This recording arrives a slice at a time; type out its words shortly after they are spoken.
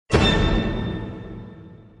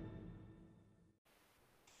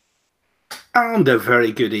And a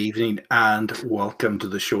very good evening and welcome to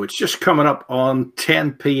the show. It's just coming up on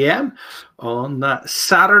 10 p.m. on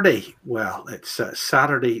Saturday. Well, it's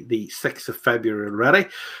Saturday, the 6th of February already.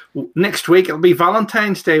 Next week, it'll be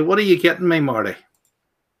Valentine's Day. What are you getting me, Marty?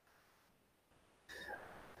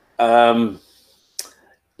 Leave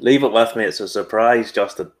it with me. It's a surprise,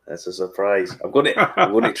 Justin. It's a surprise. I'm going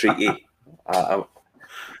to treat you.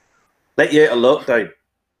 Let you out of lockdown.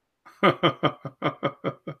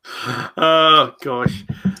 Oh gosh!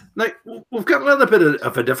 Now we've got a little bit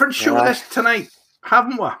of a different show this tonight,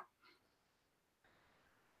 haven't we?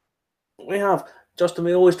 We have, Justin.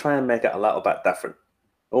 We always try and make it a little bit different.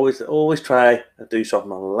 Always try to do something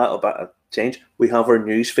a little bit of change. We have our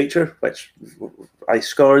news feature, which I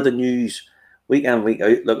scour the news week in, week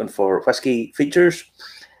out, looking for whiskey features,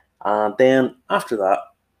 and then after that,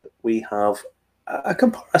 we have a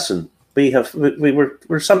comparison.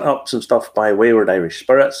 We're setting up some stuff by Wayward Irish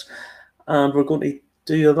Spirits, and we're going to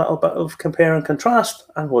do a little bit of compare and contrast,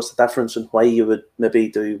 and what's the difference and why you would maybe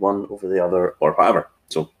do one over the other or whatever.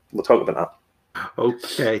 So we'll talk about that.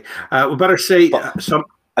 Okay, we better say some.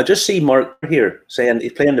 I just see Mark here saying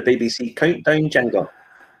he's playing the BBC Countdown jingle.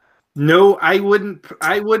 No, I wouldn't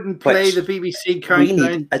play the BBC Countdown.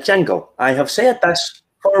 We need a jingle. I have said this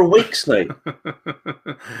for weeks now.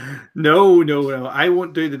 No. I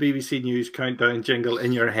won't do the BBC News Countdown jingle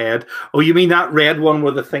in your head. Oh, you mean that red one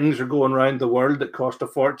where the things are going around the world that cost a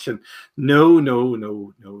fortune? No.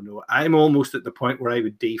 I'm almost at the point where I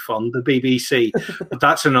would defund the BBC, but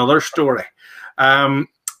that's another story.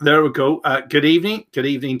 There we go. Good evening. Good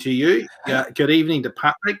evening to you. Good evening to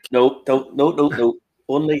Patrick. No.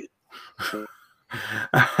 Only.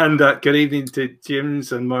 And good evening to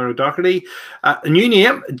James and Mauro Doherty. A new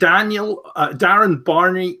name, Darren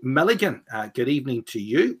Barney Milligan. Good evening to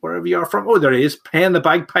you, wherever you are from. Oh, there he is, playing the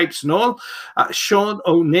bagpipes and all. Sean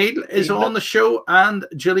O'Neill is on the show, and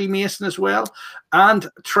Julie Mason as well, and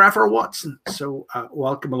Trevor Watson. So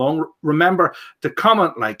welcome along. Remember to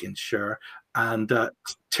comment, like, and share, and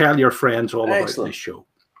tell your friends all about this show.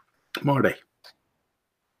 Marty.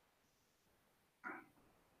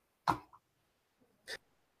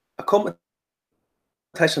 A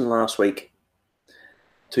competition last week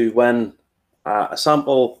to win a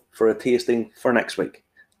sample for a tasting for next week.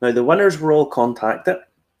 Now, the winners were all contacted,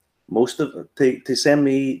 most of to send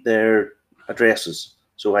me their addresses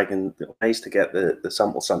so I can nice to get the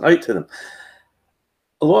sample sent out to them.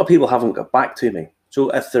 A lot of people haven't got back to me,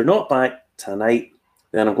 so if they're not back tonight,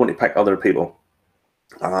 then I'm going to pick other people,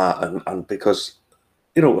 and because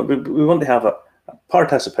we want to have a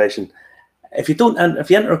participation. If you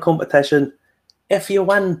enter a competition, if you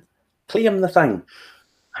win, claim the thing.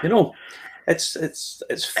 It's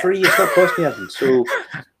free. It's not costing anything. So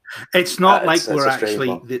it's not like we're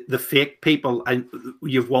actually the fake people and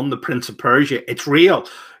you've won the Prince of Persia. It's real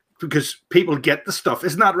because people get the stuff.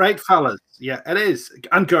 Isn't that right, fellas? Yeah, it is.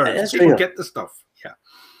 And girls, people get the stuff. Yeah.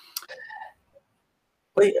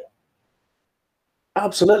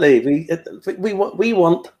 Absolutely.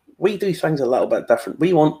 We do things a little bit different.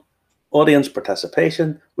 We want audience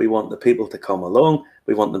participation. We want the people to come along.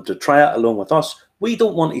 We want them to try it along with us. We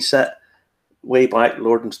don't want to sit way back,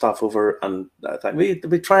 lording stuff over, and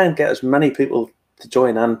we try and get as many people to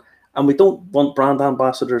join in, and we don't want brand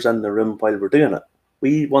ambassadors in the room while we're doing it.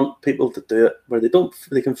 We want people to do it where they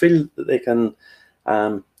can feel that they can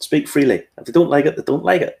speak freely. If they don't like it, they don't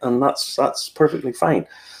like it, and that's perfectly fine.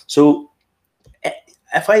 So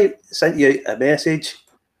if I sent you a message,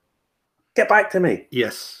 get back to me.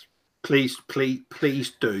 Yes. Please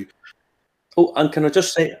do. Oh, and can I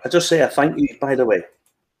just say a thank you, by the way.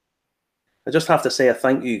 I just have to say a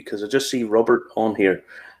thank you because I just see Robert on here.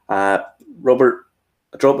 Robert,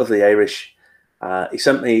 a drop of the Irish. He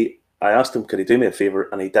sent me, I asked him, could he do me a favour?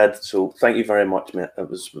 And he did. So thank you very much, mate. It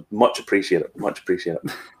was much appreciated. Much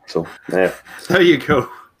appreciated. So, yeah. There you go.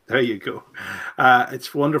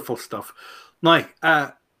 It's wonderful stuff. Now,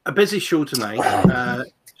 a busy show tonight.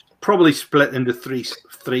 Probably split into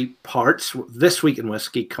three parts. This Week in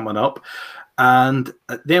Whiskey coming up, and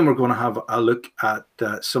then we're going to have a look at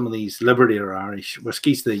some of these Liberty or Irish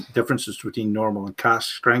whiskies, the differences between normal and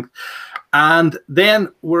cask strength, and then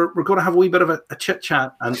we're going to have a wee bit of a chit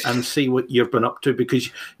chat and see what you've been up to,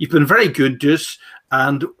 because you've been very good, Juice.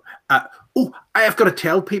 And I have got to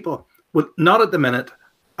tell people, well, not at the minute.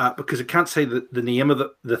 Because I can't say the name of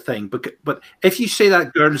the thing, but if you say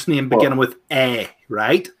that girl's name beginning with A,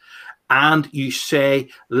 right? And you say,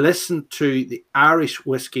 listen to the Irish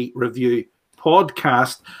Whiskey Review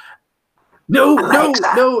podcast.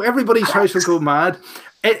 No, everybody's house will go mad.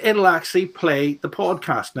 It'll actually play the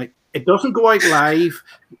podcast. Now, it doesn't go out live.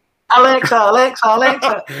 Alexa, Alexa,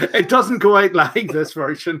 Alexa. It doesn't go out like this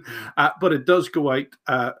version, but it does go out.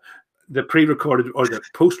 The pre-recorded or the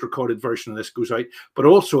post-recorded version of this goes out, but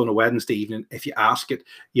also on a Wednesday evening. If you ask it,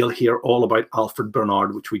 you'll hear all about Alfred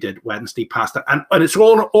Bernard, which we did Wednesday past it, and it's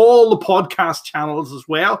on all the podcast channels as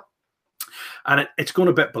well. And it's going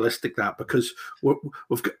a bit ballistic, that, because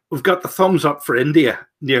we've got the thumbs up for India,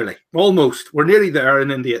 nearly, almost. We're nearly there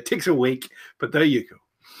in India. It takes a week, but there you go.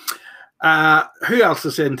 Who else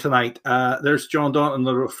is in tonight? There's John Donton,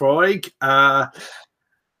 the Rothroig.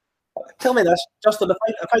 Tell me this, Justin, if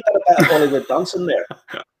I did a bit of Bollywood dancing there,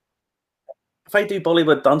 if I do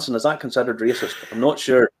Bollywood dancing, is that considered racist? I'm not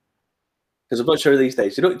sure. Because I'm not sure these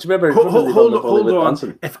days. Do you remember hold on.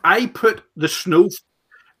 Dancing? If I put the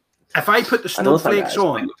snowflakes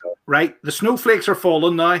on, right? The snowflakes are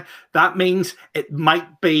falling now. That means it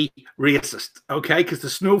might be racist, okay? Because the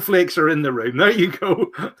snowflakes are in the room. There you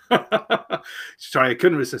go. Sorry, I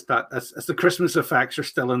couldn't resist that. That's the Christmas effects are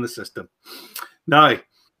still in the system. Now,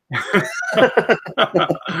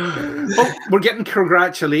 oh, we're getting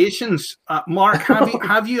congratulations, Mark.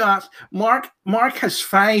 Have you asked Mark? Mark has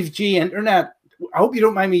 5G internet. I hope you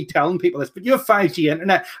don't mind me telling people this, but you have 5G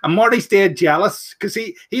internet, and Marty's dead jealous because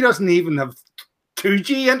he doesn't even have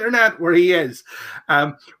 2G internet where he is.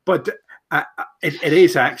 But it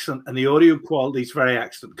is excellent, and the audio quality is very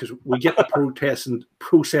excellent because we get the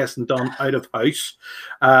processing done out of house.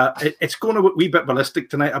 It's going a wee bit ballistic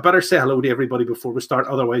tonight. I better say hello to everybody before we start,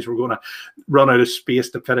 otherwise we're going to run out of space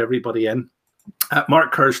to fit everybody in.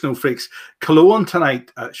 Mark Kerr, Snowflakes, Cologne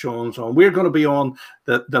tonight. Sean's on. We're going to be on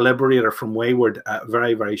the Liberator from Wayward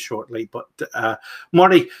very, very shortly. But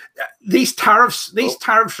Marty, these tariffs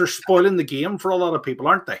are spoiling the game for a lot of people,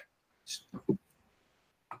 aren't they?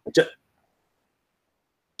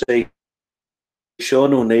 Say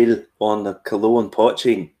Sean O'Neill on the Cologne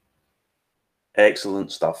Poaching.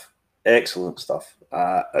 Excellent stuff. Excellent stuff.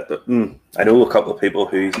 I know a couple of people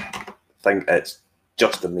who think it's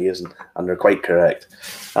just amazing, and they're quite correct.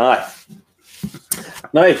 Now,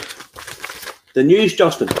 the news,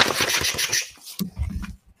 Justin.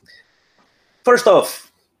 First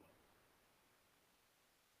off,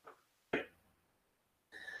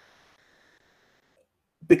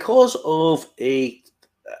 because of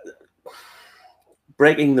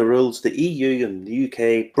breaking the rules, the EU and the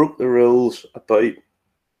UK broke the rules about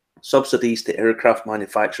subsidies to aircraft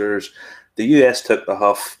manufacturers. The US took the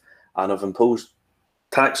huff and have imposed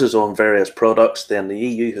taxes on various products. Then the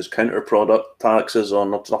EU has counter-product taxes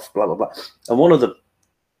on stuff, blah, blah, blah. And one of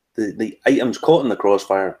the items caught in the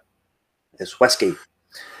crossfire is whiskey.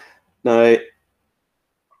 Now,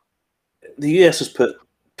 the US has put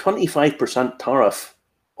 25% tariff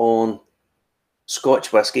on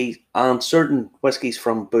Scotch whiskey and certain whiskies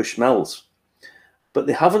from Bushmills, but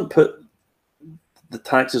they haven't put the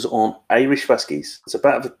taxes on Irish whiskies. It's a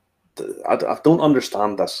bit of I don't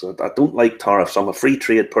understand this. I don't like tariffs. I'm a free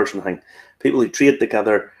trade person. I think people who trade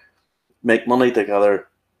together, make money together,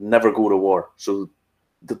 never go to war. So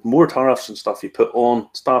the more tariffs and stuff you put on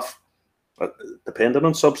stuff, depending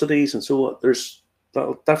on subsidies and so on, there's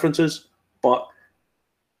little differences. But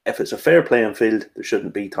if it's a fair playing field, there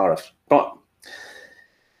shouldn't be tariffs. But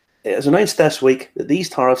it is announced this week that these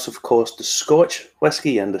tariffs have cost the Scotch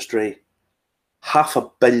whisky industry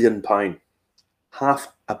 £500 million. £500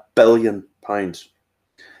 million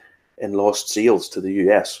in lost sales to the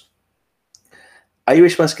US.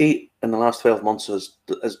 Irish whiskey in the last 12 months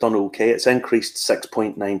has done okay. It's increased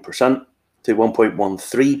 6.9% to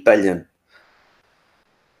 1.13 billion.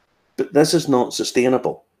 But this is not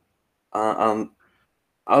sustainable. And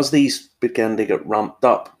as these begin to get ramped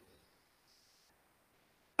up,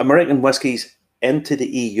 American whiskies into the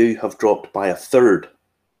EU have dropped by a third.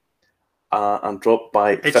 And dropped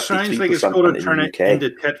by 53% it sounds like it's going to turn it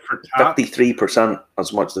into tit for tat. 53%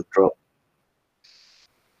 as much as dropped.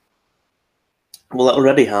 Well, it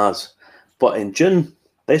already has. But in June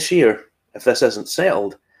this year, if this isn't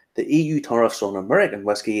settled, the EU tariffs on American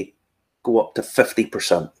whiskey go up to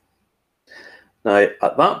 50%. Now,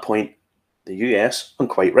 at that point, the US, and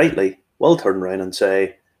quite rightly, will turn around and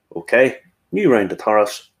say, okay, new round of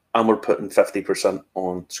tariffs, and we're putting 50%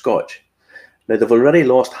 on Scotch. Now, they've already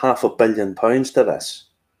lost £500 million to this.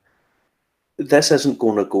 This isn't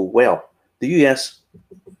going to go well. The US,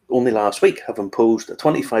 only last week, have imposed a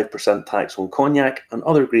 25% tax on cognac and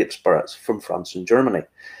other grape spirits from France and Germany.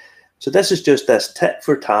 So this is just this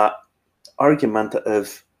tit-for-tat,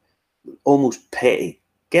 argumentative, almost petty.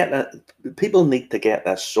 People need to get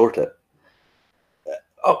this sorted.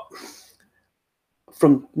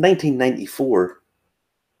 From 1994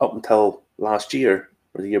 up until last year,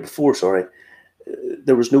 or the year before, sorry,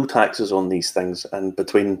 there was no taxes on these things, and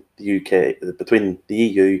between the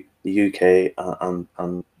EU, the UK,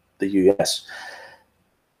 and the US.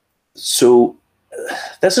 So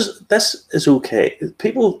this is okay.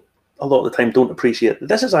 People a lot of the time don't appreciate that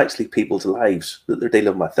this is actually people's lives that they're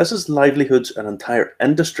dealing with. This is livelihoods and entire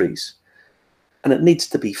industries, and it needs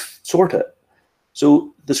to be sorted.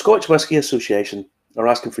 So the Scotch Whisky Association are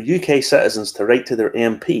asking for UK citizens to write to their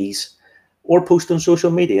MPs or post on social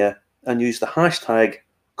media and use the hashtag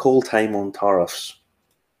call time on tariffs.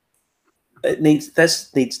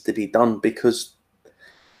 This needs to be done, because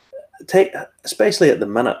especially at the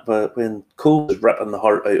minute when COVID is ripping the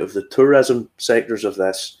heart out of the tourism sectors of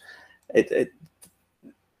this,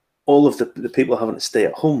 all of the people having to stay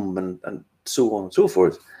at home and so on and so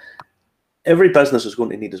forth. Every business is going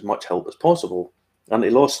to need as much help as possible, and they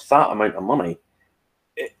lost that amount of money.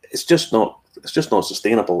 It's just not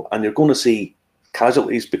sustainable, and you're going to see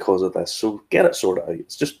casualties because of this. So get it sorted out.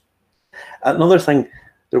 It's just another thing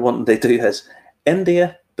they're wanting to do is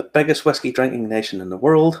India, the biggest whiskey drinking nation in the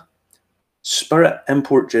world, spirit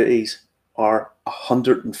import duties are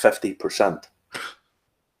 150%.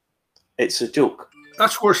 It's a joke.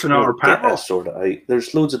 That's worse than our petrol. Get this sorted out.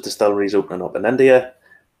 There's loads of distilleries opening up in India.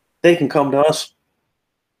 They can come to us.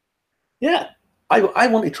 Yeah, I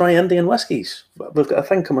want to try Indian whiskies. We've got a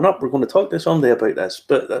thing coming up. We're going to talk to somebody about this.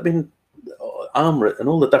 But I mean, Amrit and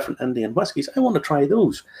all the different Indian whiskies, I want to try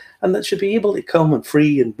those. And that should be able to come and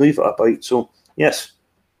free and move it about. So, yes,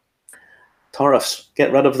 tariffs.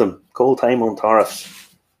 Get rid of them. Call time on tariffs.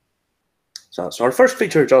 So that's our first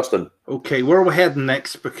feature, Justin. Okay, where are we heading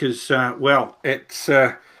next? Because, well, it's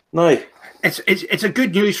a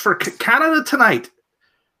good news for Canada tonight.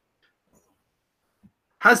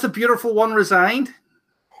 Has the beautiful one resigned?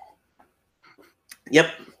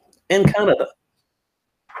 Yep, in Canada.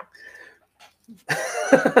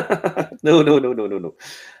 No.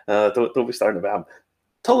 Don't be starting about him.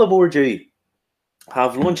 Tullamore Dew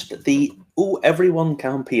have launched the Oh Everyone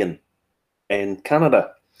campaign in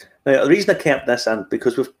Canada. Now, the reason I kept this in,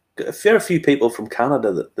 because we've got a fair few people from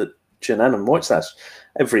Canada that tune in and watch this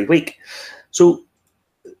every week. So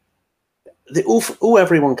the Oh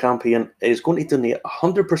Everyone campaign is going to donate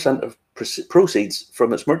 100% of proceeds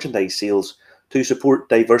from its merchandise sales to support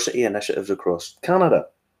diversity initiatives across Canada.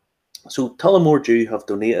 So Tullamore Dew have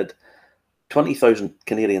donated 20,000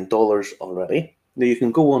 Canadian dollars already. Now you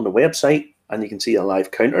can go on the website and you can see a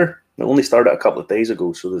live counter. It only started a couple of days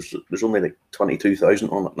ago, so there's only like 22,000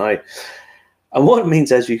 on it now. And what it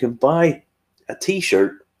means is you can buy a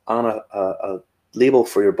T-shirt and a label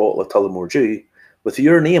for your bottle of Tullamore Dew with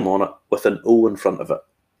your name on it with an O in front of it.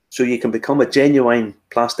 So you can become a genuine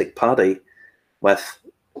plastic paddy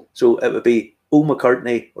so it would be O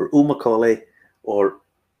McCartney or O Macaulay or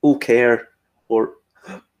O Care or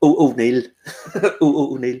O O'Neill.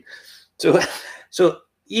 O O'Neill. So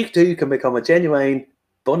you too can become a genuine,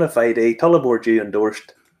 bona fide, Tullamore Dew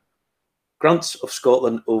endorsed, Grants of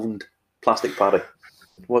Scotland owned plastic paddy.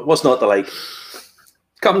 What's not to like?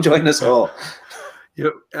 Come join us all.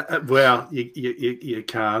 Well, you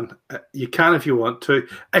can. You can if you want to.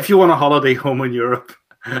 If you want a holiday home in Europe,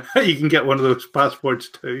 you can get one of those passports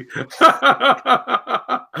too.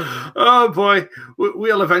 Oh boy,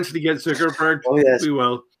 we'll eventually get Zuckerberg. Oh yes, we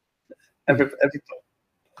will.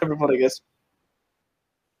 Everybody gets.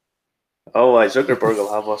 Oh, Zuckerberg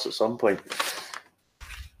will have us at some point.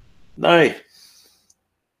 Now,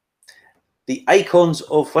 the Icons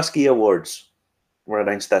of Whiskey Awards were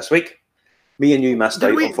announced this week. Me and you missed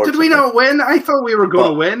out, unfortunately. Did we not win? I thought we were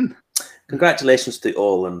going to win. Congratulations to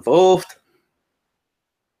all involved.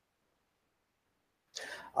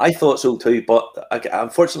 I thought so too, but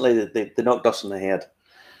unfortunately they knocked us in the head.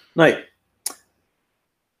 Now,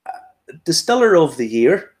 Distiller of the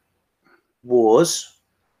Year was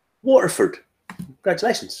Waterford.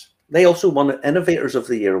 Congratulations. They also won Innovators of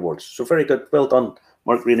the Year awards. So very good. Well done,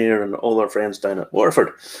 Mark Rainier and all our friends down at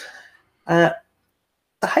Waterford.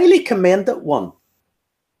 The highly commended one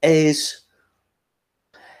is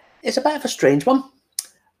a bit of a strange one.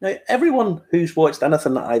 Now, everyone who's watched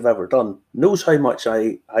anything that I've ever done knows how much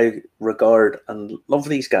I regard and love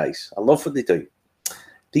these guys. I love what they do.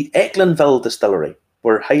 The Ecklandville Distillery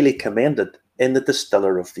were highly commended in the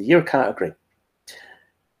Distiller of the Year category.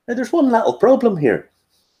 Now, there's one little problem here.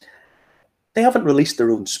 They haven't released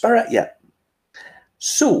their own spirit yet.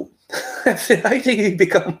 So, how do you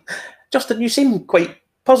become... Justin, you seem quite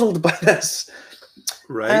puzzled by this.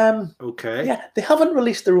 Right, okay. Yeah, they haven't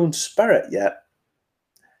released their own spirit yet,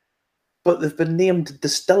 but they've been named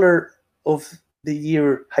Distiller of the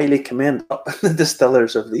Year, highly commended up in the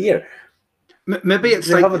Distillers of the Year. Maybe it's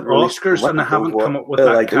They like the haven't released Oscars and they one haven't of come up with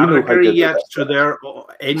well, I that do know how category good yet, that so they're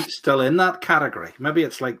still in that category. Maybe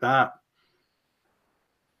it's like that.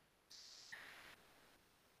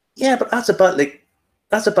 Yeah, but that's about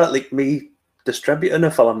like me distributing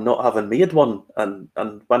a film, not having made one, and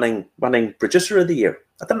winning producer of the year.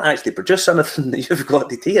 I didn't actually produce anything that you've got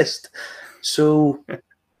to taste. So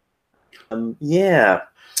yeah,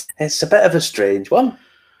 it's a bit of a strange one.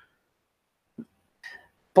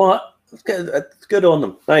 But it's good on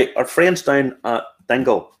them. Now, our friends down at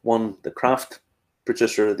Dingle won the Craft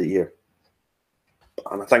Producer of the Year.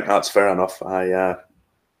 And I think that's fair enough. I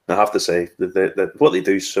have to say that what they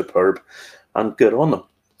do is superb and good on them.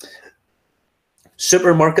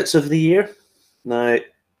 Supermarkets of the Year. Now,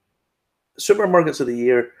 Supermarkets of the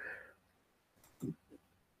Year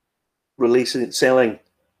selling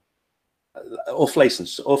off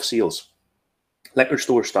license, off sales, liquor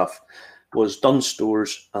store stuff was Dunnes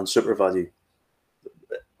Stores and SuperValu.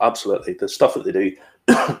 Absolutely. The stuff that they do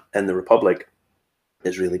in the Republic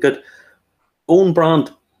is really good. Own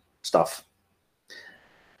brand stuff.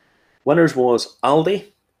 Winners was Aldi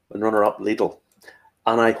and runner-up Lidl.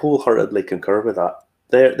 And I wholeheartedly concur with that.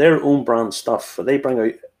 Their own brand stuff, they bring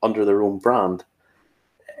out under their own brand.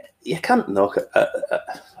 You can't knock it. I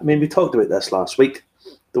mean, we talked about this last week.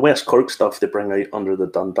 The West Cork stuff they bring out under the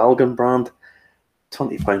Dundalgan brand.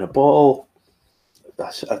 £20 a bottle.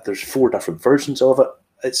 There's 4 different versions of it.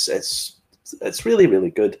 It's really, really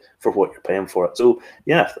good for what you're paying for it. So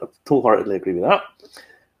yeah, I wholeheartedly agree with that.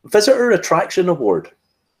 Visitor Attraction Award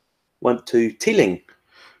went to Teeling.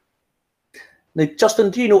 Now, Justin,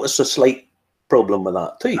 do you notice a slight problem with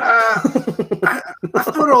that too? I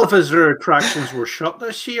thought all visitor attractions were shut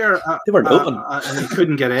this year. They weren't open. And they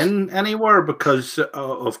couldn't get in anywhere because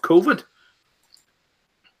of COVID.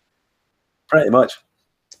 Pretty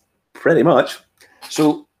much.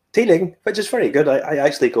 So Teeling, which is very good. I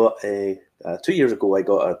actually got 2 years ago, I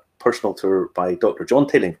got a personal tour by Dr. John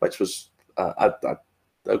Teeling, which was a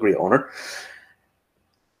great honour.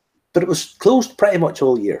 But it was closed pretty much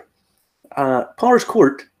all year. Powers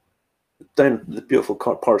Court, down the beautiful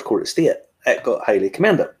Powers Court estate, it got highly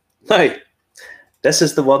commended. Now, this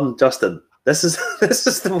is the one, Justin. This is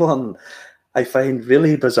the one I find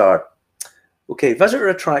really bizarre. Okay, visitor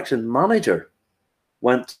attraction manager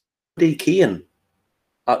went to D. Keane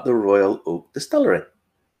at the Royal Oak Distillery.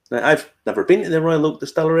 Now, I've never been to the Royal Oak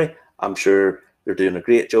Distillery. I'm sure they're doing a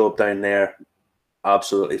great job down there.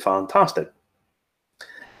 Absolutely fantastic.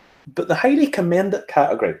 But the highly commended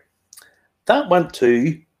category, that went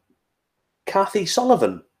to Kathy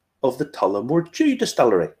Sullivan of the Tullamore Dew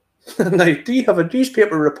Distillery. Now, do you have a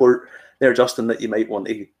newspaper report there, Justin, that you might want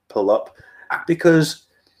to pull up? Because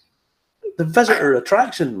the visitor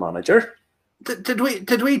attraction manager... Did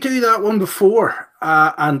we do that one before?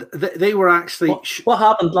 And they were actually what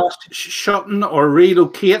happened last year? Shutting or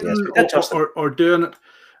relocating, yes, or doing it.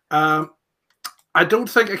 I don't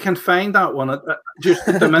think I can find that one just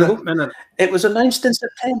at the minute. It was announced in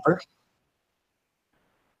September.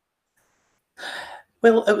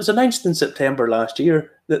 Well, it was announced in September last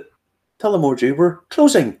year that Tullamore Dew were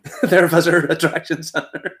closing their visitor attraction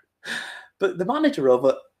centre, but the manager of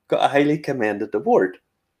it got a highly commended award.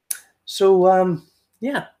 So,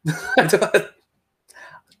 yeah,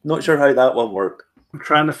 not sure how that one worked. I'm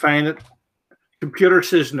trying to find it. Computer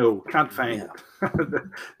says no, can't find it.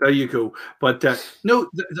 There you go. But no,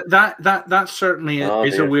 that certainly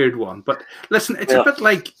is a weird one. But listen, it's a bit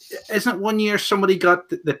like, isn't it 1 year somebody got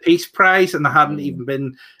the Peace Prize and they hadn't even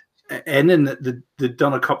been in, and they'd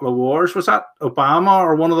done a couple of wars? Was that Obama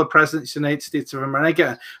or one of the presidents of the United States of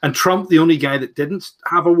America? And Trump, the only guy that didn't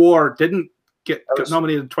have a war, got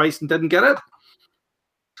nominated twice and didn't get it.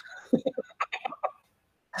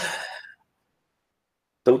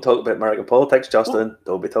 Don't talk about American politics, Justin.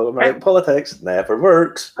 Don't be talking American politics. Never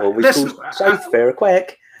works. Always goes south very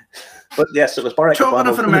quick. But yes, it was Barack Obama. Talking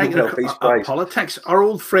of American politics, our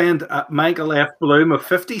old friend Michael F. Bloom of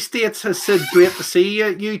 50 States has said, "Great to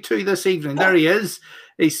see you two this evening." There he is.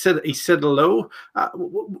 He said hello.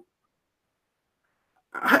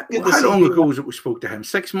 How long ago was it we spoke to him?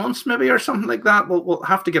 6 months maybe, or something like that. We'll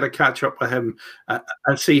have to get a catch up with him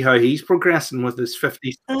and see how he's progressing with his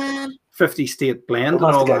 50 state blend and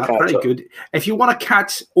all that. Very good. If you want to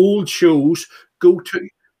catch old shows, go to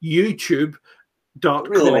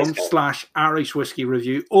youtube.com/Irish Whiskey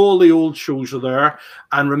Review. All the old shows are there.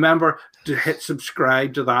 And remember to hit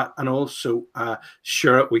subscribe to that, and also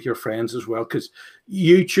share it with your friends as well, because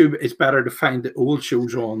YouTube is better to find the old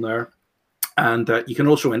shows on there. And you can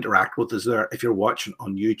also interact with us there if you're watching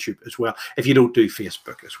on YouTube as well, if you don't do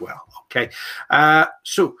Facebook as well. Okay.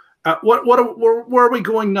 So where are we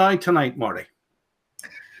going now tonight, Marty?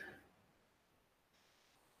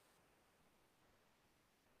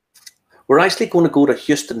 We're actually going to go to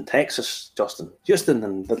Houston, Texas, Justin. Houston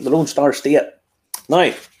and the Lone Star State.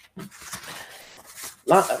 Now,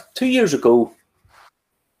 2 years ago,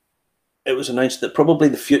 it was announced that probably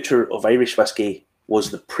the future of Irish whiskey was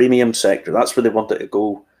the premium sector. That's where they wanted to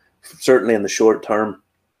go, certainly in the short term.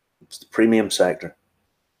 It's the premium sector.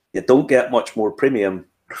 You don't get much more premium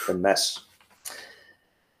than this.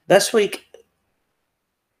 This week,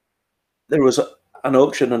 there was an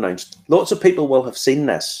auction announced. Lots of people will have seen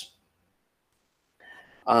this.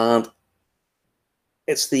 And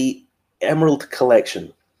it's the Emerald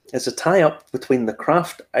Collection. It's a tie-up between the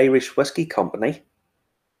Craft Irish Whiskey Company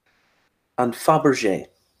and Fabergé.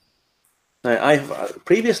 Now,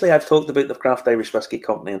 previously I've talked about the Craft Irish Whiskey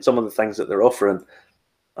Company and some of the things that they're offering,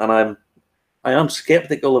 and I am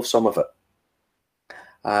skeptical of some of it.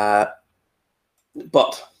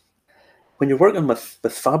 But when you're working with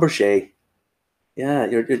Fabergé, yeah,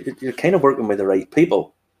 you're kind of working with the right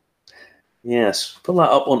people. Yes, pull that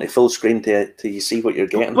up onto full screen till you see what you're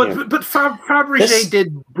getting here. But Fabergé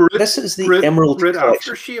did Brut. This is the Emerald Brut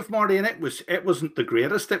Collection. aftershave, Marty, and it wasn't the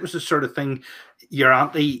greatest. It was the sort of thing your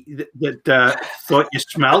auntie that thought you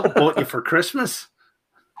smelled bought you for Christmas.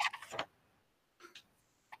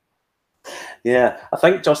 Yeah, I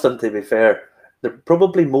think, Justin, to be fair, they're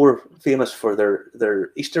probably more famous for their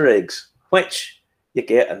Easter eggs, which you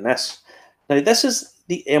get in this. Now, this is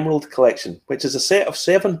the Emerald Collection, which is a set of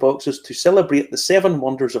 7 boxes to celebrate the 7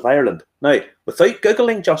 wonders of Ireland. Now, without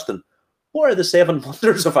Googling, Justin, what are the 7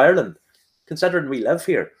 wonders of Ireland, considering we live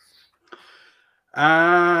here?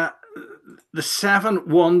 The 7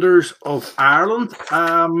 wonders of Ireland.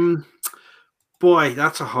 Boy,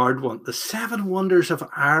 that's a hard one. The 7 wonders of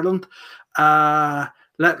Ireland.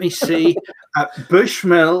 Let me see.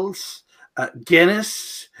 Bushmills,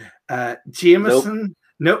 Guinness, Jameson. Nope.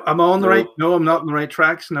 No, I'm on the right. No, I'm not on the right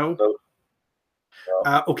tracks. No.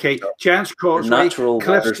 Okay, Giant's Causeway,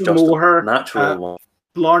 Cliffs of Moher, natural one.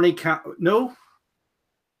 Blarney no.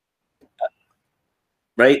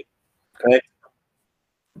 Right. Correct.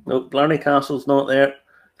 No, Blarney Castle's not there.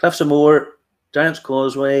 Cliffs of Moher, Giant's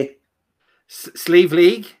Causeway, Slieve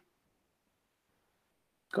League.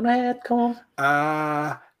 Go ahead, come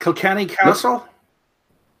on. Kilkenny Castle.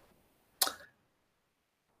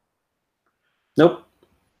 Nope.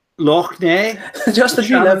 Loch Ness. Just as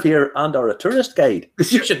you live here and are a tourist guide,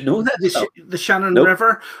 you should know that. The Shannon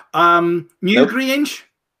River. Newgrange.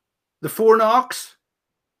 The Four Knocks.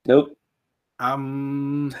 Nope.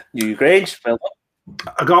 Newgrange. Well,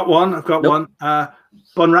 I got one. I've got one.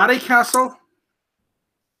 Bunratty Castle.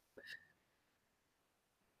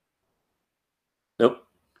 Nope.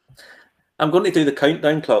 I'm going to do the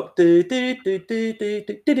countdown clock. I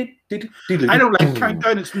don't like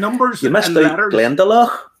countdown. It's numbers. You missed out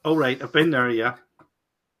Glendalough. Oh, right. I've been there, yeah.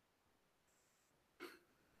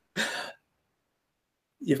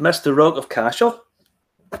 You've missed the Rock of Cashel.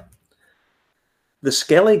 The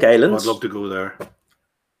Skellig Islands. I'd love to go there.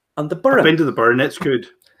 And the Burren. I've been to the Burren. It's good.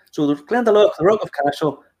 So there's Glendalough, the Rock of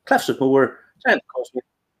Cashel, Cliffs of Moher, Giant Causeway,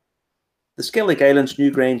 the Skellig Islands,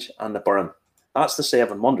 Newgrange, and the Burren. That's the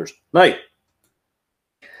 7 wonders. Now,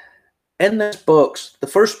 in this box, the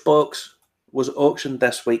first box was auctioned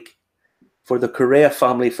this week for the Correa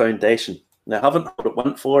Family Foundation. Now, I haven't heard what it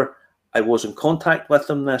went for. I was in contact with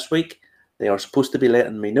them this week. They are supposed to be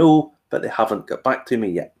letting me know, but they haven't got back to me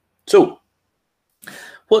yet. So,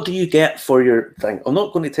 what do you get for your thing? I'm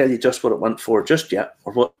not going to tell you just what it went for just yet,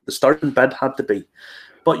 or what the starting bid had to be,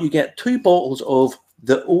 but you get 2 bottles of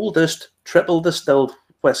the oldest triple distilled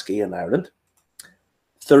whiskey in Ireland,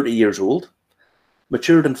 30 years old,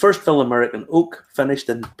 matured in first fill American oak, finished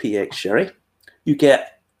in PX sherry. You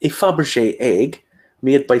get a Fabergé egg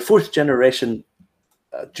made by 4th generation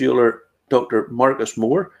jeweller Dr. Marcus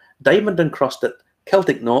Moore, diamond encrusted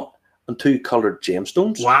Celtic knot, and 2 coloured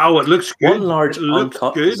gemstones. Wow, it looks good. 1 large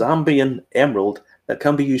uncut Zambian emerald that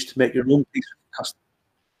can be used to make your own piece of custom.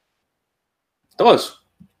 It does.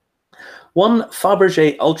 1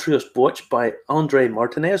 Fabergé Ultrius watch by Andre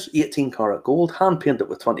Martinez, 18 karat gold, hand painted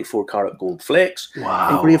with 24 karat gold flakes,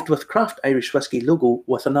 engraved with Craft Irish Whiskey logo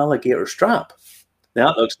with an alligator strap. Now,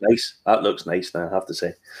 that looks nice. That looks nice now, I have to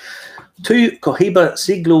say. 2 Cohiba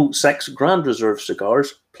Siglo 6 Grand Reserve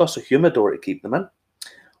cigars, plus a humidor to keep them in.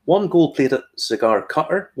 1 gold-plated cigar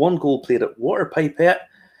cutter, 1 gold-plated water pipette.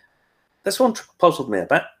 This one puzzled me a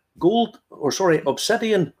bit.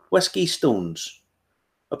 Obsidian whiskey stones.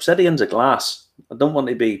 Obsidian's a glass. I don't want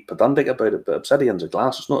to be pedantic about it, but obsidian's a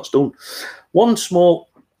glass. It's not a stone. 1 small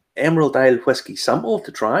Emerald Isle whiskey sample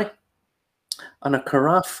to try, and a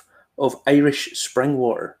carafe of Irish spring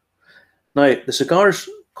water. Now, the cigars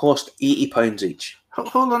cost £80 each.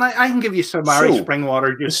 Hold on, I can give you some Irish spring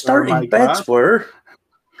water. The starting beds were.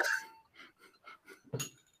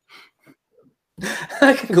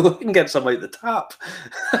 I can get some out the tap.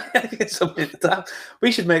 I can get some out the tap.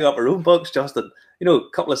 We should make up our own bucks, Justin. You know, a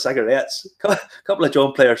couple of cigarettes, a couple of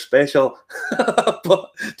John Player Special,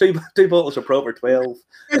 two bottles of Proper 12.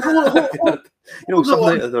 You know,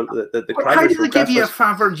 something like the crackers. How do they give you a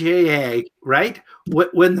Fabergé egg, right?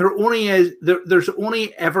 When there's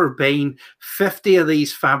only ever been 50 of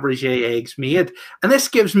these Fabergé eggs made, and this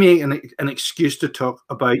gives me an excuse to talk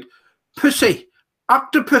about pussy,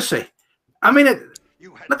 octopussy. I mean,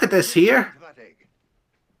 look at this here.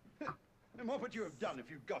 And what would you have done if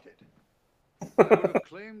you got it? You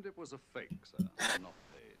claimed it was a fake, sir. Not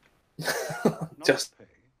paid. Not Just paid.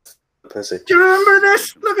 Pussy. Do you remember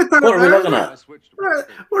this? Look at that. What are we looking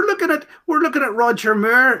at? We're looking at Roger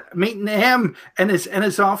Moore meeting him in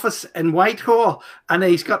his office in Whitehall, and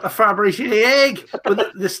he's got the Fabergé egg with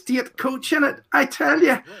the state coach in it. I tell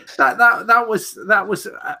you, that was.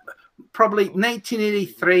 Probably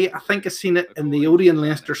 1983. I think I seen it in the Odeon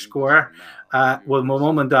Leicester Square with my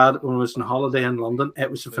mum and dad when I was on holiday in London.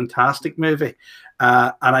 It was a fantastic movie,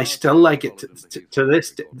 and I still like it to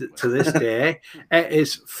this day. It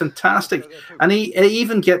is fantastic, and he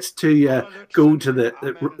even gets to go to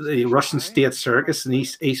the Russian State Circus in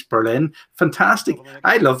East Berlin. Fantastic.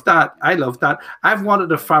 I love that. I've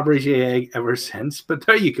wanted a Fabergé egg ever since, but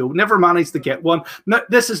there you go. Never managed to get one. No,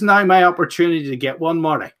 this is now my opportunity to get one,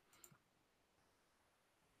 Marty.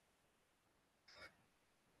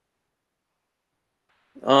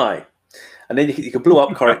 Aye, and then you could blow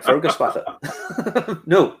up Carrickfergus with it.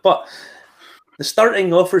 No, but the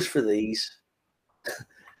starting offers for these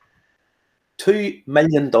 $2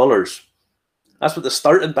 million. That's what the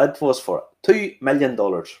starting bid was for it. $2 million.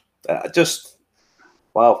 Just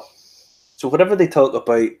wow. So whatever they talk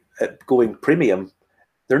about it going premium,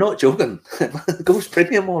 they're not joking. It goes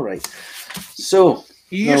premium, all right. So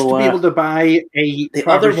you used to be able to buy the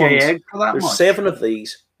other ones. Egg for that there's much. 7 of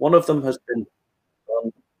these. One of them has been.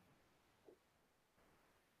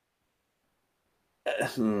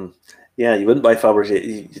 Yeah, you wouldn't buy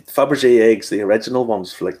Fabergé eggs, the original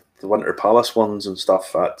ones, like the Winter Palace ones and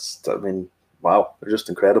stuff. I mean, wow, they're just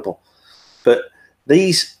incredible. But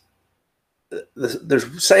these,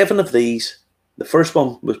 there's 7 of these. The first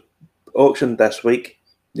one was auctioned this week.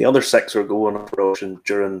 The other 6 are going on auction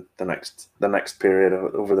during the next period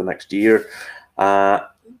over the next year.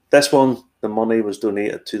 This one, the money was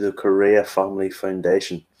donated to the Correa Family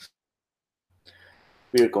Foundation.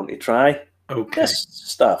 We are going to try. Okay. This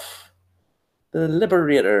stuff. The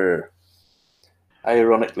Liberator.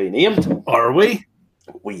 Ironically named. Are we?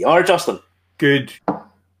 We are, Justin. Good.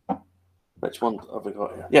 Which one have we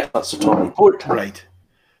got here? Yeah, that's the Tawny Port. Right.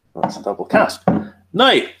 That's a double cast.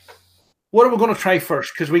 Now, what are we going to try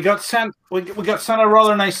first? Because we got sent a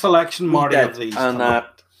rather nice selection, Marty, of these. And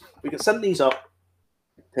we got sent these up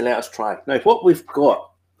to let us try. Now, what we've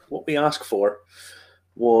got, what we asked for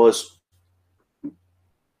was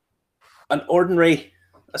an ordinary,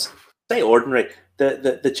 say ordinary,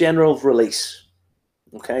 the general release.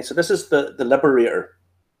 Okay, so this is the Liberator,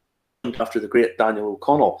 after the great Daniel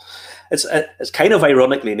O'Connell. It's kind of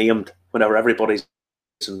ironically named whenever everybody's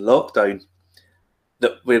in lockdown,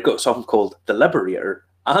 that we've got something called the Liberator,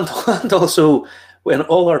 and also when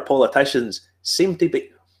all our politicians seem to be,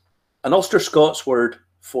 an Ulster Scots word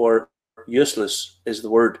for useless is the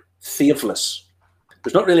word thaveless.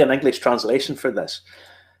 There's not really an English translation for this.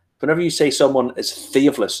 Whenever you say someone is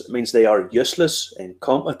thaveless, it means they are useless,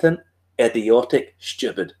 incompetent, idiotic,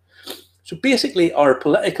 stupid. So basically, our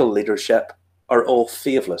political leadership are all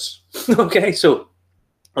thaveless. Okay, so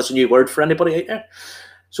that's a new word for anybody out there.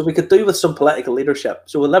 So we could do with some political leadership.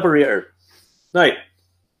 So a Liberator. Now,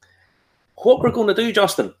 what we're going to do,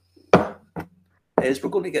 Justin, is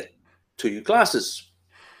we're going to get 2 glasses.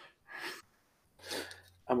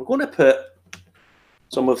 And we're going to put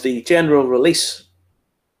some of the general release.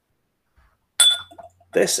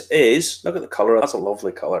 This is, look at the colour, that's a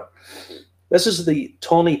lovely colour. This is the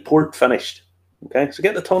Tawny Port finished. Okay, so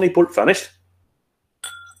get the Tawny Port finished.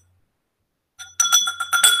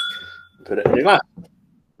 Put it in your glass.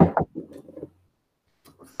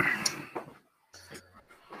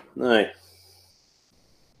 Now,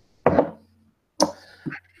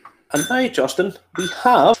 and now, Justin, we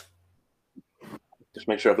have, just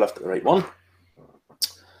make sure I've left the right one,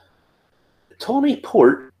 Tawny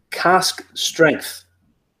Port Cask Strength.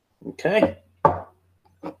 Okay.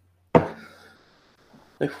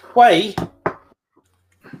 Now, why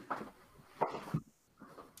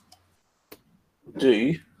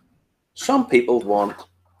do some people want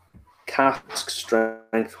cask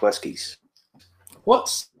strength whiskies?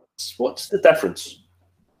 What's the difference?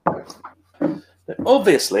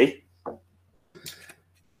 Obviously,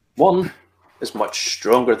 one is much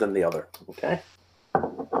stronger than the other. Okay.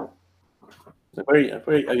 Are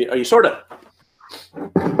you sorted?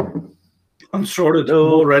 I'm sorted. No.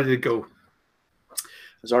 I'm all ready to go.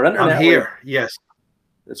 Is our internet I'm here. away? Yes.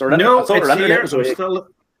 Is our No, I thought it's our internet here. was I'm away. still.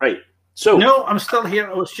 Right. So No, I'm still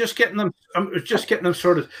here. I was just getting them.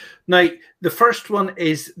 Sorted. Now, the first one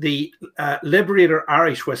is the Liberator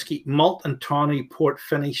Irish whiskey, malt and tawny port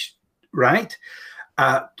finish, right?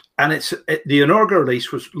 And the inaugural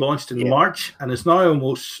release was launched in March and is now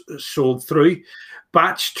almost sold through.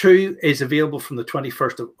 Batch 2 is available from the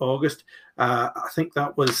 21st of August. I think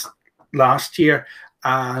that was last year.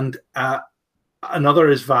 And another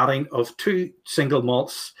is vatting of 2 single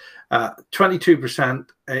malts. 22%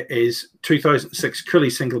 is 2006 Cooley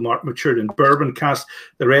single malt matured in bourbon cask.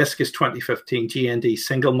 The rest is 2015 GND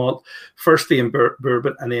single malt, firstly in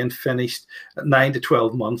bourbon and then finished at 9 to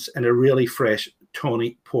 12 months in a really fresh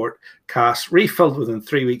tawny port cask, refilled within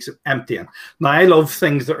 3 weeks of emptying. Now, I love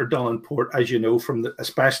things that are done in port, as you know, from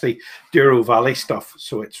especially Douro Valley stuff.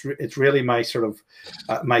 So it's really my sort of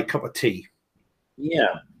my cup of tea.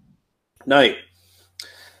 Yeah. Now,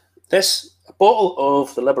 this bottle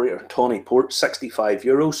of the Liberator Tawny Port,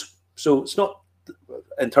 €65. So it's not,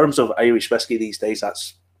 in terms of Irish whiskey these days,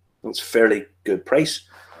 that's fairly good price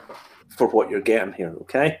for what you're getting here.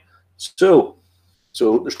 Okay, so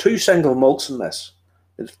there's 2 single malts in this.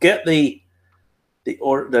 Get the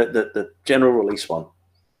general release one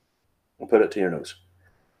and put it to your nose,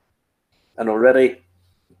 and already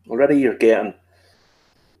you're getting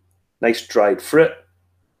nice dried fruit,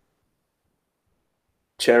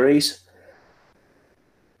 cherries,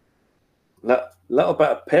 little bit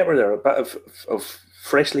of pepper there, a bit of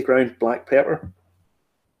freshly ground black pepper,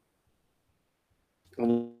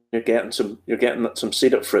 and you're getting some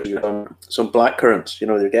seeded fruit, some black currants. You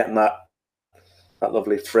know, you're getting that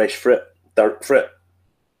lovely fresh fruit, dark fruit.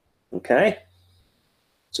 Okay,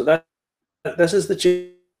 so this is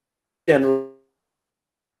the general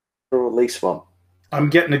release one. I'm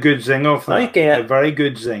getting a good zing off that. I get a very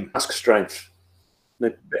good zing. Cask strength.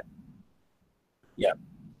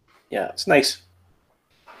 Yeah, it's nice.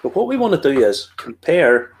 But what we want to do is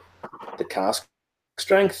compare the cask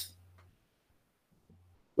strength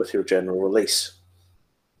with your general release.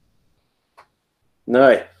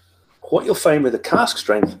 Now, what you'll find with the cask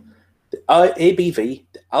strength, the ABV,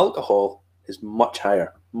 the alcohol, is much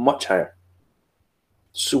higher, much higher.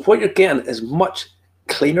 So what you're getting is much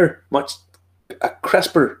cleaner, a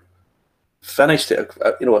crisper finish to it,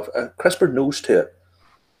 a crisper nose to it.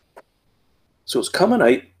 So it's coming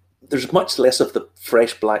out. There's much less of the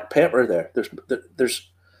fresh black pepper there.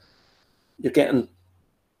 You're getting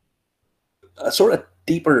a sort of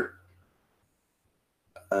deeper,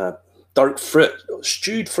 dark fruit,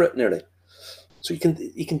 stewed fruit nearly. So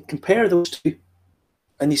you can compare those two,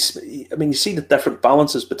 and you see the different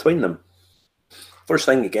balances between them. First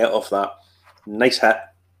thing you get off that nice hit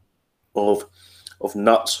of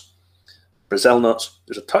nuts, Brazil nuts.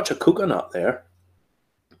 There's a touch of coconut there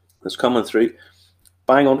that's coming through.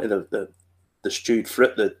 Bang onto the stewed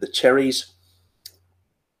fruit, the cherries.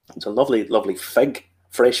 It's a lovely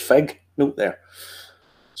fresh fig note there.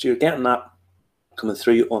 So you're getting that coming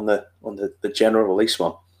through on the general release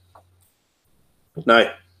one.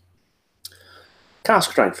 Now,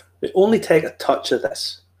 cask strength. We only take a touch of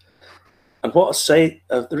this, and what I say,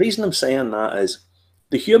 the reason I'm saying that is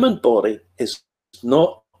the human body is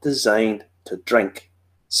not designed to drink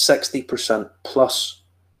 60% plus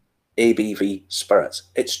ABV spirits.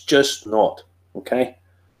 It's just not. Okay.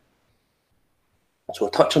 So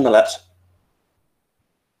a touch on the lips.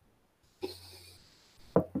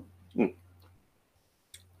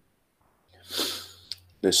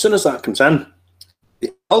 As soon as that comes in,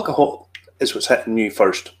 the alcohol is what's hitting you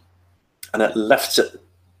first, and it lifts it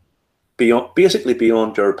basically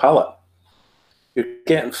beyond your palate. You're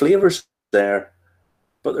getting flavors there,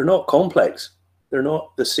 but they're not complex. They're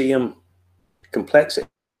not the same complexity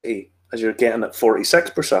as you're getting at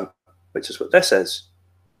 46%, which is what this is.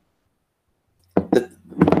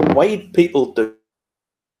 Why people do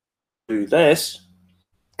this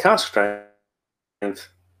cask strength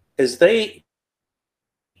is they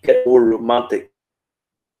get a more romantic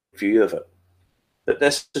view of it. That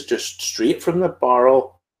this is just straight from the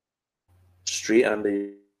barrel, straight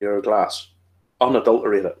into your glass,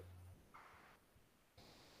 unadulterated.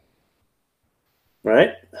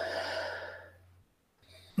 Right?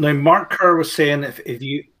 Now, Mark Kerr was saying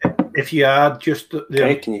if you add just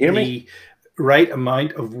can you hear me? The right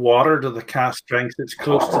amount of water to the cask strength, it's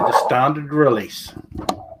close to the standard release.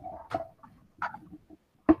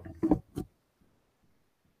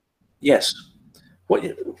 yes, what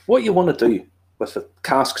you want to do with a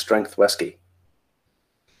cask strength whiskey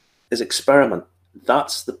is experiment.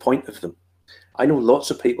 That's the point of them. I know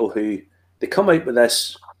lots of people who they come out with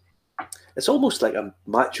this. It's almost like a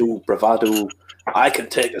macho bravado. I can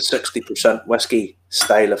take a 60% whiskey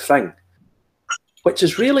style of thing, which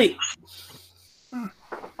is really,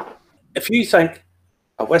 if you think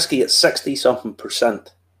a whiskey at 60 something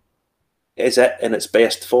percent is it in its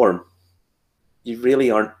best form, you really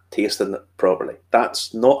aren't tasting it properly.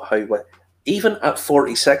 That's not how, even at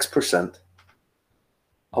 46%,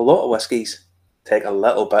 a lot of whiskies take a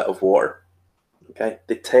little bit of water. Okay,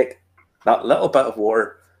 they take that little bit of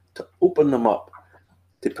water to open them up,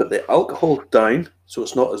 to put the alcohol down so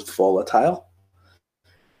it's not as volatile,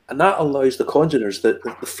 and that allows the congeners, the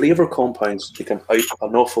flavour compounds, to come out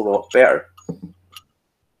an awful lot better.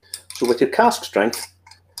 So with your cask strength,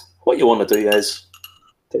 what you want to do is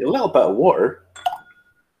take a little bit of water,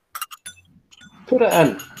 put it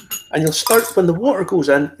in, and you'll start, when the water goes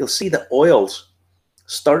in, you'll see the oils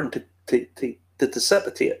starting to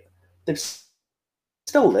dissipate. They're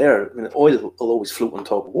still there. I mean, the oil will always float on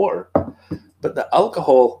top of water, but the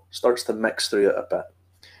alcohol starts to mix through it a bit.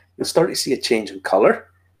 You'll start to see a change in colour.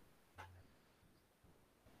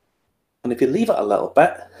 And if you leave it a little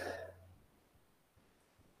bit,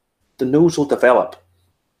 the nose will develop.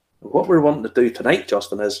 And what we're wanting to do tonight,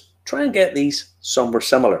 Justin, is try and get these somewhere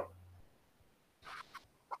similar.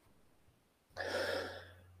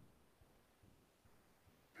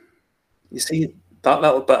 You see, that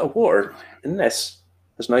little bit of water in this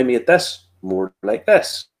has now made this more like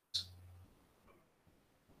this.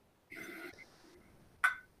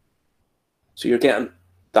 So you're getting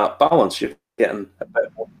that balance. You're getting a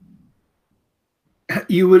bit more.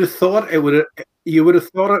 You would have thought it would have. You would have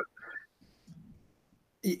thought it.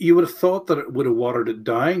 You would have thought that it would have watered it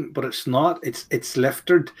down, but it's not. It's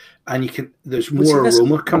lifted, and you can. There's more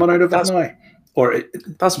aroma coming out of it now, or you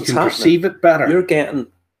can perceive it better. You're getting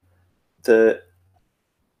the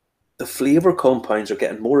flavour compounds are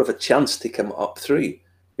getting more of a chance to come up through.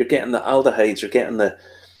 You're getting the aldehydes. You're getting the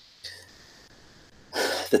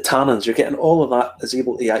tannins. You're getting all of that is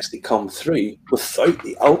able to actually come through without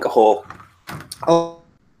the alcohol.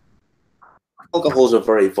 Alcohol is a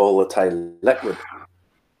very volatile liquid.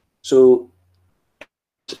 So,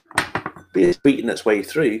 beating its way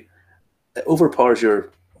through, it overpowers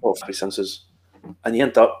your olfactory senses, and you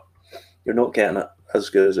end up, you're not getting it as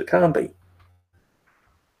good as it can be.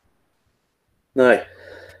 Now,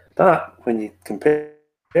 that, when you compare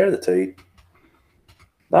the two,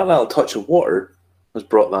 that little touch of water has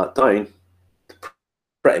brought that down to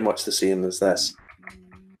pretty much the same as this.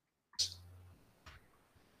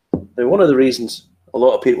 Now, one of the reasons a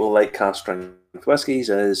lot of people like cask strength whiskies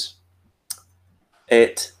is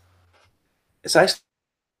it's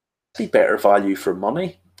actually better value for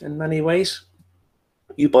money in many ways.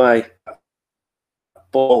 You buy a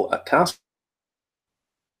bottle of cask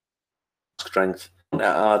strength and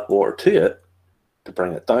add water to it to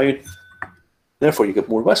bring it down. Therefore, you get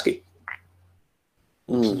more whiskey.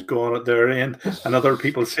 Going at their end, and other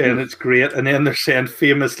people saying it's great, and then they're saying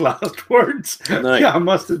famous last words. No. Yeah, I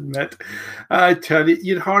must admit, I tell you,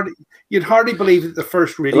 you'd hardly believe that the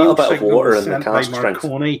first radio signal was sent by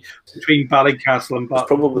Marconi between Ballycastle and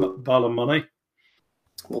Ballymoney.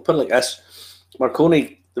 We'll put it like this: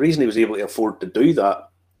 Marconi, the reason he was able to afford to do that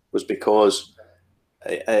was because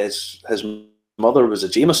his mother was a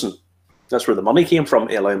Jameson. That's where the money came from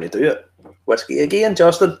to allow him to do it. Whiskey again,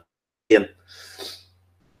 Justin. Again.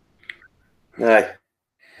 Aye.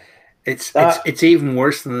 It's even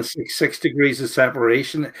worse than the 6 degrees of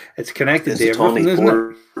separation. It's connected to everything, isn't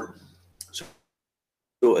it?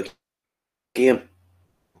 So again,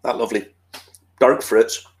 that lovely dark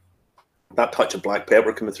fruits, that touch of black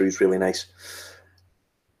pepper coming through is really nice.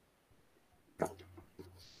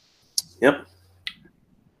 Yep.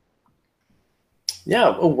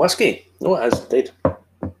 Yeah. Oh, whiskey. Oh, it is indeed.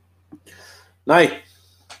 Now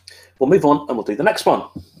we'll move on and we'll do the next one.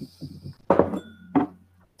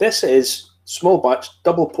 This is small batch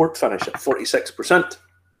double port finish at 46%.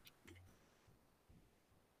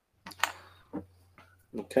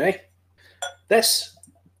 Okay. This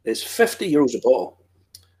is 50 euros a bottle.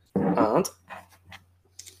 And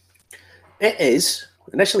it is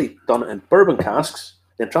initially done in bourbon casks,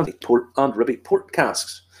 then translated port and ruby port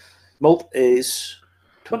casks. Malt is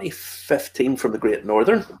 2015 from the Great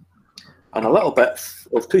Northern and a little bit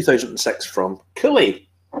of 2006 from Cooley.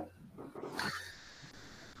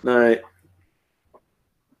 Now,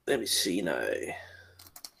 let me see now.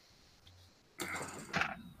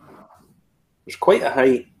 There's quite a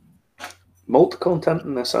high malt content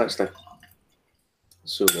in this, actually.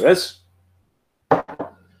 So there is.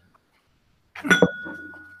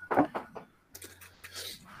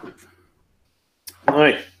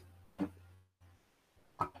 Now,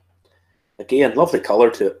 again, lovely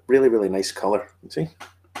colour to it. Really, really nice colour. You see?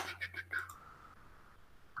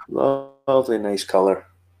 Lovely, nice colour.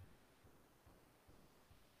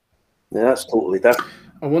 Yeah, that's totally different.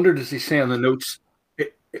 I wonder, does he say on the notes,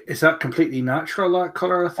 is that completely natural, that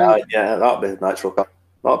colour, I think? Yeah, that'll be a natural colour.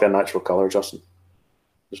 That'll be a natural colour, Justin.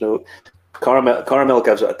 There's no caramel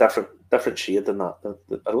gives it a different shade than that.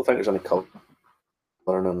 I don't think there's any colour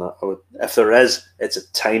in that. If there is, it's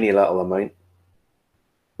a tiny little amount.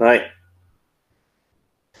 Now,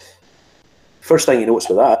 first thing you notice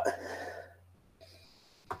with that,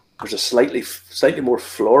 there's a slightly more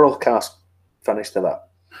floral cask finish to that.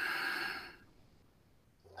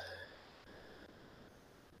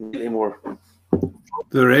 Slightly more.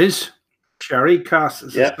 There is. Sherry cask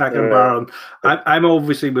is the second barrel. I'm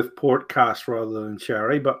obviously with port cask rather than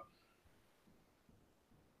sherry, but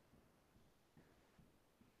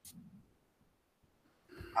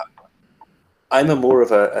I'm more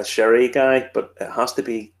of a sherry guy, but it has to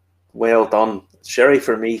be well done. Sherry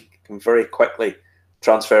for me can very quickly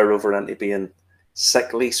transfer over into being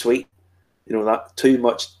sickly sweet. You know, that too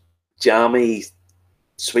much jammy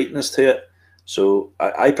sweetness to it. So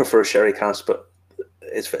I prefer sherry cask, but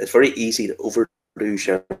it's very easy to overdo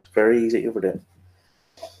sherry. It's very easy to overdo it.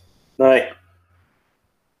 Now,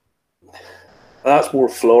 that's more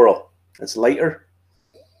floral. It's lighter.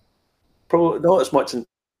 Probably not as much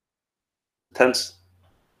intense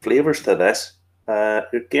flavours to this.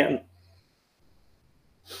 You're getting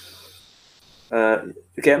a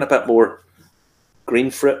bit more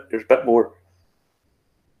green fruit. There's a bit more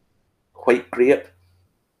white grape,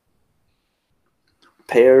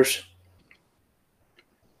 pears.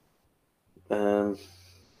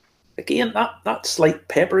 Again, that slight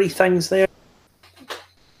peppery things there.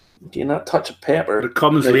 Again, that touch of pepper. it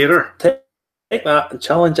comes later. Take that and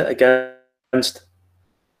challenge it against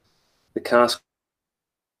the cask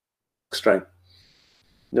strength.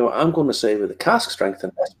 No, I'm going to say with the cask strength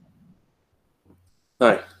in this.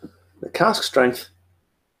 Now, the cask strength,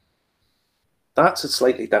 that's a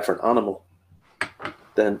slightly different animal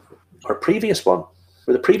than our previous one.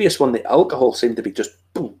 With the previous one, the alcohol seemed to be just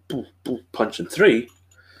boom, boom, boom, punching through.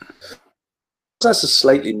 This is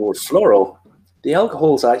slightly more floral. The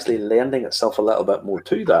alcohol is actually lending itself a little bit more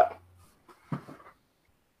to that.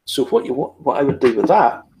 So what I would do with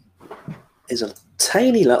that is a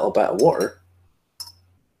tiny little bit of water.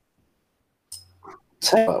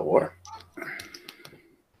 Tiny bit of water.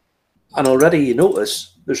 And already you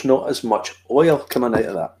notice there's not as much oil coming out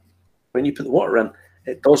of that. When you put the water in,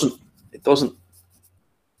 it doesn't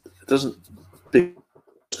be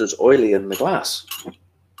as oily in the glass.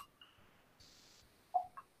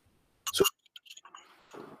 So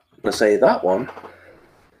I'm going to say that one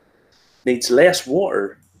needs less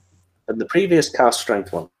water than the previous cask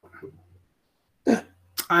strength one.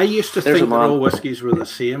 I used to think that all whiskies were the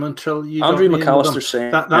same until you Andrew McAllister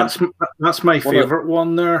saying that's my favourite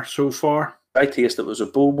one there so far. I tasted it was a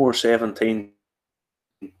Bowmore 17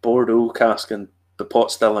 Bordeaux cask in the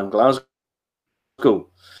pot still in Glasgow.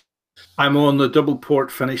 I'm on the double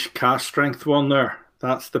port finish cask strength one there.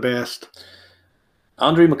 That's the best.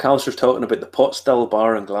 Andrew McAllister's talking about the Pot Still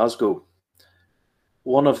Bar in Glasgow.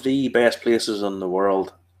 One of the best places in the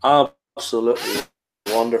world. Absolutely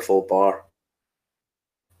wonderful bar.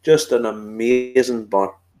 Just an amazing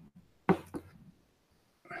bar.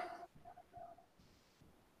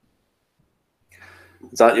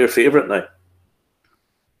 Is that your favourite now?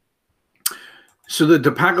 So the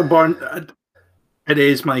Tobacco Barn, it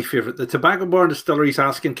is my favourite. The Tobacco Barn Distillery is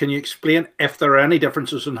asking, can you explain if there are any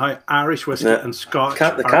differences in how Irish whiskey and Scotch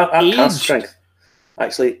are aged? Cask strength.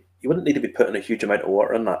 Actually, you wouldn't need to be putting a huge amount of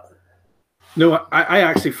water in that. No, I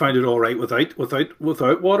actually find it all right without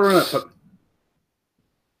water in it, but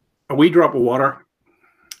a wee drop of water,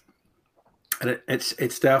 and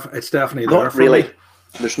it's definitely there. Not really.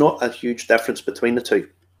 There's not a huge difference between the two.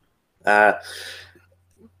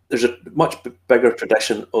 There's a much bigger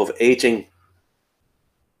tradition of aging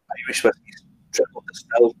Irish whiskies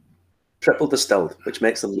triple distilled, which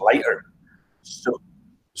makes them lighter.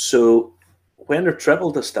 So when they're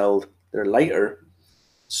triple distilled, they're lighter.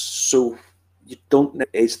 So you don't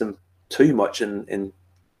age them too much in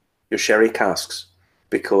your sherry casks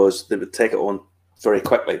because they would take it on very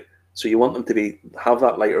quickly. So you want them to have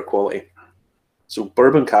that lighter quality. So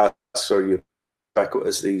bourbon casks are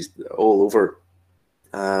ubiquitous these all over.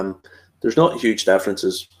 There's not huge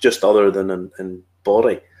differences, just other than in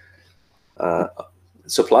body.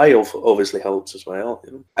 Supply obviously helps as well.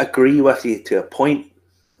 I agree with you to a point.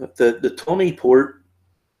 The Tawny Port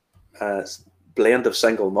blend of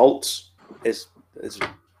single malts is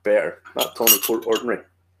better. That Tawny Port Ordinary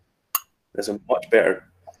is a much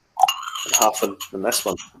better half than this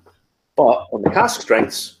one. But on the cask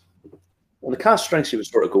strengths, you would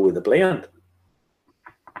sort of go with the blend,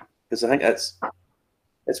 because I think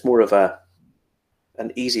it's more of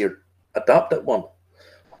an easier adapted one.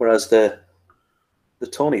 Whereas the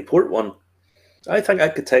Tawny Port one, I think I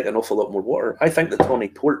could take an awful lot more water. I think the Tawny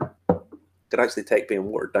Port could actually take being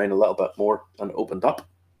watered down a little bit more and opened up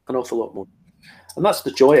an awful lot more. And that's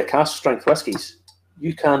the joy of cask strength whiskies.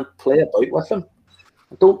 You can play about with them.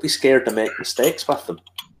 Don't be scared to make mistakes with them.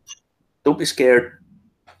 Don't be scared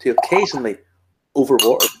to occasionally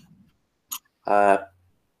overwater.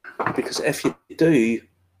 Because if you do,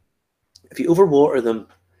 if you overwater them,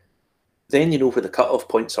 then you know where the cutoff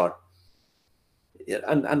points are. Yeah,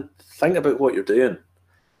 and think about what you're doing.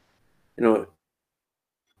 You know,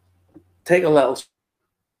 take a little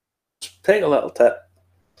tip,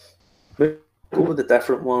 go with the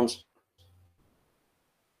different ones.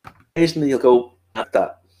 Occasionally you'll go at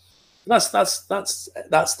that. That's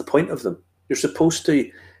the point of them. You're supposed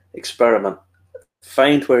to experiment,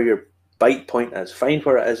 find where your bite point is, find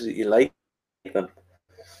where it is that you like them,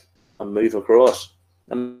 and move across.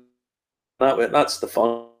 And that's the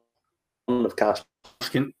fun of casting.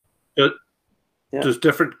 Does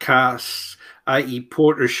different casks, i.e.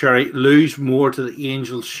 port or sherry, lose more to the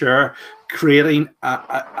Angel's share, creating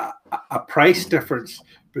a price difference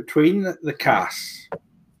between the casks?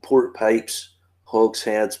 Port pipes,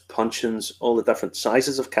 hogsheads, puncheons, all the different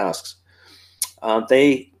sizes of casks,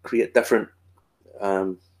 they create different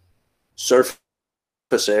surface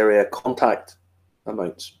area contact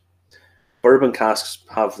amounts. Bourbon casks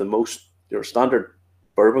have the most. Your standard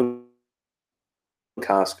bourbon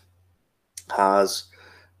cask has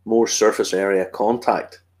more surface area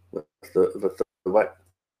contact with the wet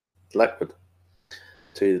liquid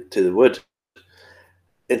to the wood.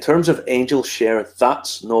 In terms of Angel share,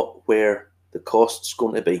 that's not where the cost's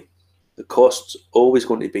going to be. The cost's always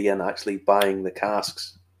going to be in actually buying the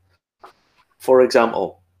casks. For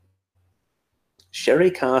example, sherry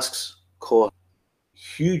casks cost a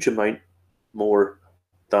huge amount more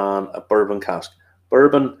than a bourbon cask.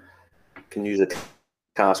 Bourbon can use a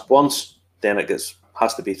cask once, then it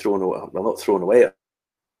has to be thrown away. Well, not thrown away. It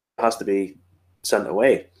has to be sent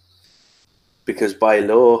away, because by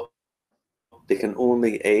law they can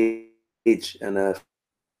only age in a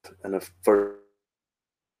first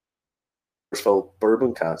fill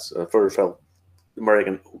bourbon cask, a first fill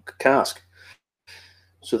American oak cask.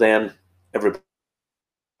 So then everybody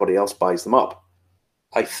else buys them up.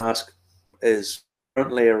 A cask is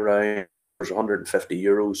currently around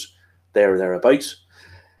 €150 thereabouts.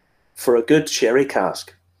 For a good sherry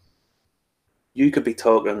cask, you could be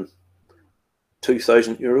talking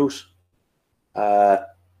 €2,000.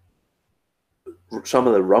 Some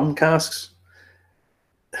of the rum casks,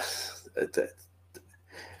 at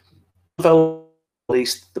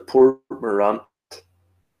least the Port Morant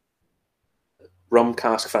rum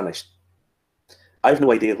cask finished. I have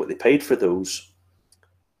no idea what they paid for those,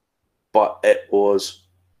 but it was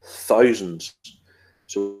thousands.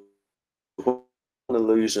 So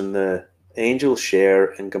losing the Angel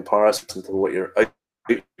share in comparison to what your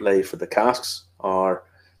outlay for the casks are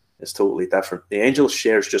is totally different. The Angel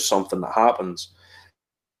share is just something that happens.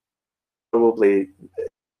 Probably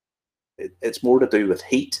it's more to do with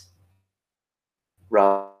heat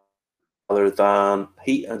rather than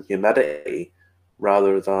heat and humidity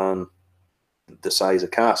rather than the size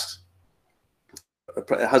of casks.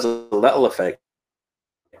 It has a little effect,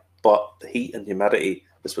 but the heat and humidity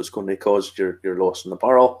is what's going to cause your loss in the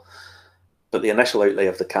barrel. But the initial outlay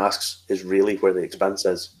of the casks is really where the expense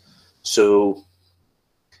is. So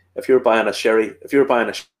if you're buying a sherry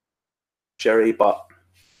but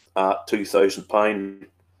at £2,000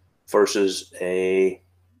 versus a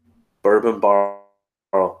bourbon barrel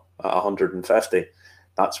at 150,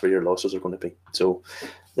 that's where your losses are going to be. So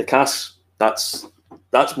the casks, that's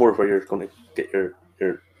more where you're going to get your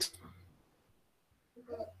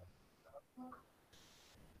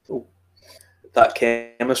that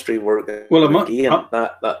chemistry work. Well, again,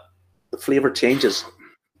 that the flavour changes,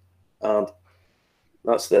 and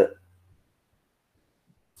that's the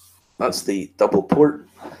double port.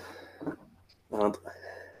 And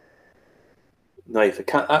now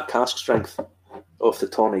that cask strength of the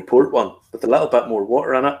Tawny Port one, with a little bit more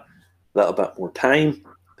water in it, a little bit more time,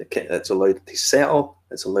 it's allowed it to settle.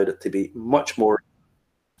 It's allowed it to be much more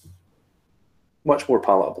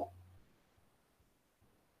palatable.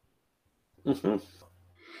 Mm-hmm.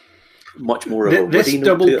 much more of a This woody note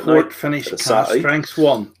double to it now, port finish but it's cask sat out. strength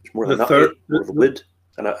one. It's more The of a third, nutty, more of a wood,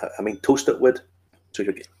 and I mean toasted wood. So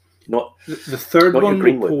you're not the third not one your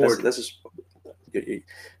green we wood. poured. This is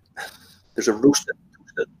there's a roasted.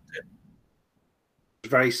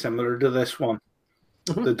 Very similar to this one,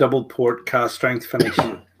 the double port cask strength finish.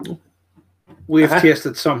 We've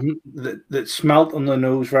tasted something that smelt on the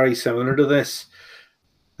nose very similar to this.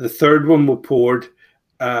 The third one we poured,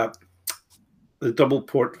 the double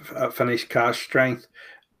port finish cask strength.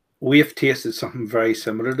 We've tasted something very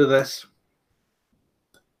similar to this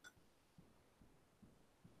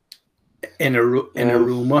in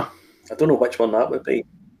aroma. I don't know which one that would be.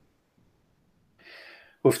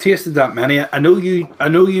 We've tasted that many. I know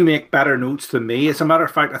you make better notes than me. As a matter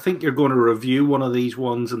of fact, I think you're going to review one of these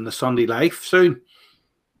ones in the Sunday Life soon.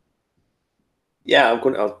 Yeah, I'm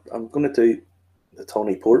going to do the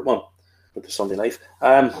Tawny Port one with the Sunday Life.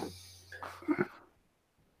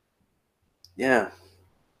 Yeah,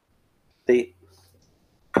 the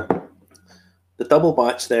double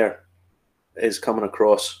batch there is coming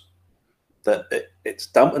across that it's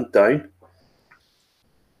dampened down,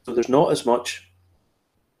 so there's not as much.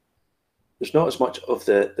 There's not as much of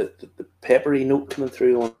the peppery note coming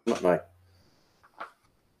through on it now.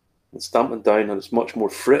 It's dampened down and it's much more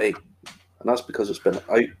fruity, and that's because it's been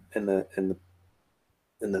out in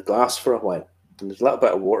the glass for a while. And there's a little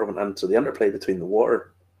bit of water went in, so the interplay between the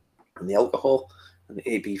water and the alcohol and the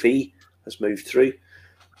ABV has moved through.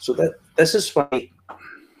 So that this is why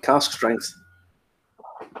cask strength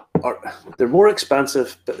they're more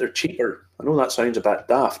expensive, but they're cheaper. I know that sounds a bit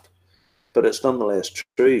daft, but it's nonetheless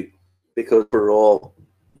true. Because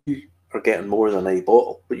you are getting more than a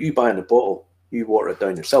bottle, but you buy in a bottle, you water it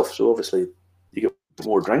down yourself, so obviously you get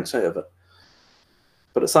more drinks out of it.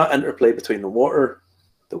 But it's that interplay between the water,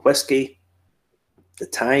 the whiskey, the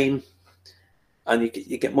time, and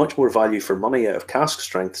you get much more value for money out of cask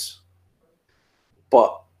strengths.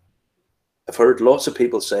 But I've heard lots of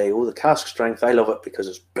people say, "Oh, the cask strength, I love it because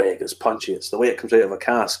it's big, it's punchy, it's the way it comes out of a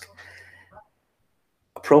cask."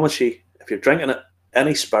 I promise you, if you're drinking it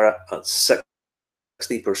any spirit at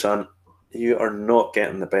 60%, you are not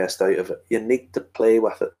getting the best out of it. You need to play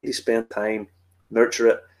with it. You spend time, nurture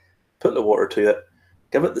it, put the water to it,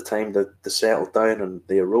 give it the time to settle down and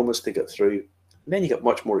the aromas to get through. And then you get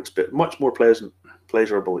much more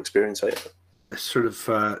pleasurable experience out of it. A sort of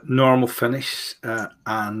normal finish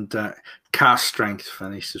and cask strength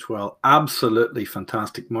finish as well. Absolutely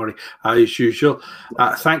fantastic, Marty, as usual.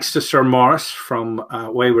 Thanks to Sir Morris from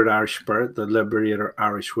Wayward Irish Spirit, the Liberator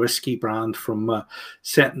Irish Whiskey brand, from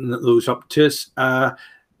setting those up to us.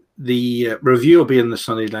 The review will be in the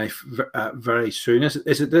Sunday Life very soon. Is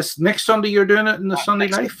it this next Sunday you're doing it in the Sunday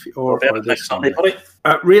Life? Or this Sunday?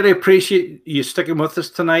 Really appreciate you sticking with us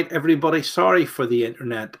tonight, everybody. Sorry for the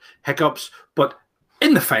internet hiccups, but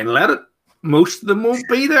in the final edit, most of them won't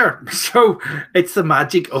be there. So it's the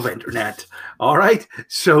magic of internet. All right.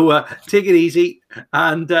 So take it easy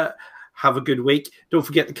and have a good week. Don't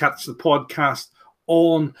forget to catch the podcast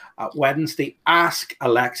on Wednesday. Ask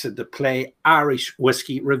Alexa to play Irish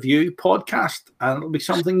Whiskey Review podcast, and it'll be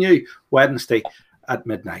something new Wednesday at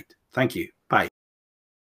midnight. Thank you.